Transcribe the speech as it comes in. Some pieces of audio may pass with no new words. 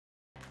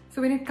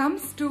So when it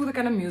comes to the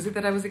kind of music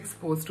that I was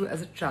exposed to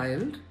as a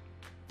child,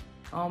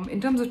 in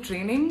terms of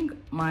training,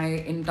 my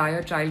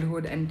entire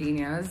childhood and teen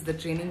years, the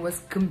training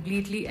was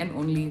completely and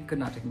only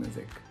Carnatic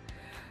music.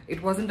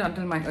 It wasn't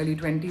until my early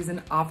 20s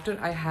and after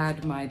I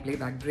had my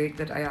playback break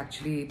that I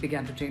actually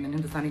began to train in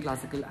Hindustani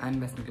classical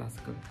and Western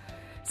classical.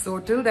 So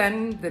till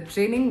then, the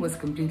training was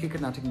completely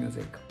Carnatic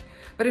music.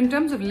 But in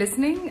terms of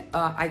listening,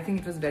 I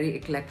think it was very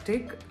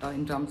eclectic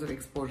in terms of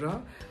exposure.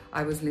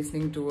 I was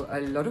listening to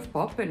a lot of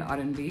pop and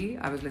R&B.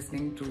 I was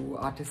listening to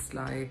artists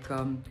like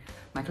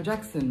Michael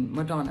Jackson,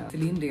 Madonna,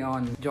 Celine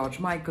Dion, George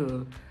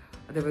Michael.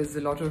 There was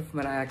a lot of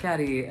Mariah,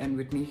 Carey and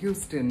Whitney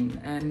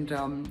Houston, and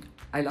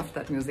I loved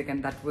that music,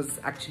 and that was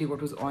actually what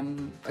was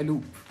on a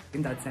loop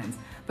in that sense.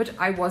 But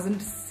I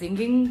wasn't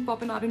singing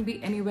pop and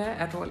R&B anywhere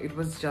at all. It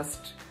was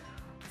just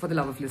for the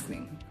love of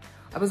listening.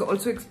 I was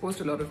also exposed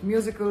to a lot of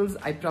musicals.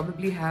 I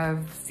probably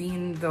have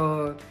seen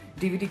the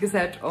DVD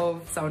cassette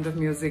of Sound of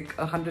Music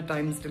 100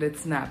 times till it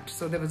snapped.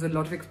 So there was a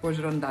lot of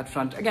exposure on that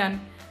front.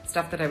 Again,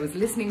 stuff that I was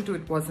listening to.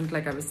 It wasn't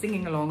like I was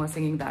singing along or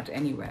singing that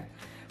anywhere.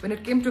 When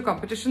it came to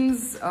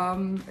competitions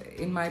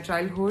in my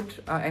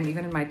childhood and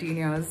even in my teen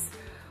years,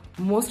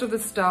 most of the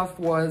stuff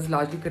was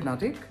largely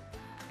Carnatic.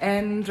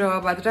 And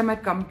by the time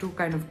I'd come to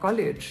kind of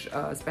college,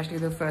 especially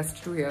the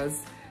first 2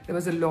 years, there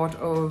was a lot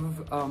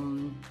of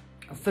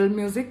film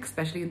music,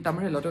 especially in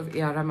Tamil, a lot of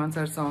A.R. Rahman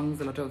sir songs,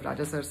 a lot of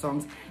Raja sir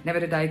songs. Never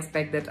did I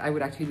expect that I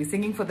would actually be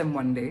singing for them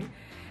one day.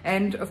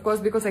 And of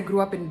course, because I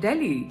grew up in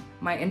Delhi,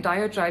 my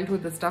entire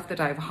childhood, the stuff that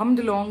I've hummed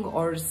along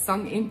or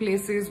sung in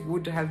places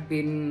would have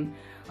been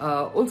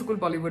old school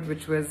Bollywood,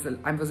 which was,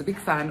 I was a big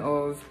fan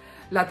of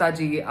Lata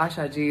ji,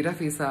 Asha ji,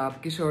 Rafi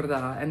Saab,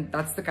 Kishor, and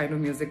that's the kind of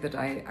music that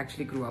I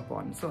actually grew up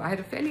on. So I had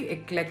a fairly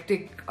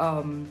eclectic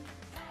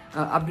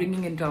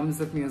upbringing in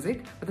terms of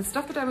music, but the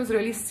stuff that I was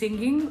really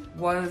singing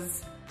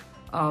was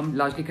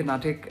largely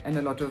Carnatic and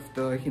a lot of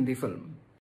the Hindi film.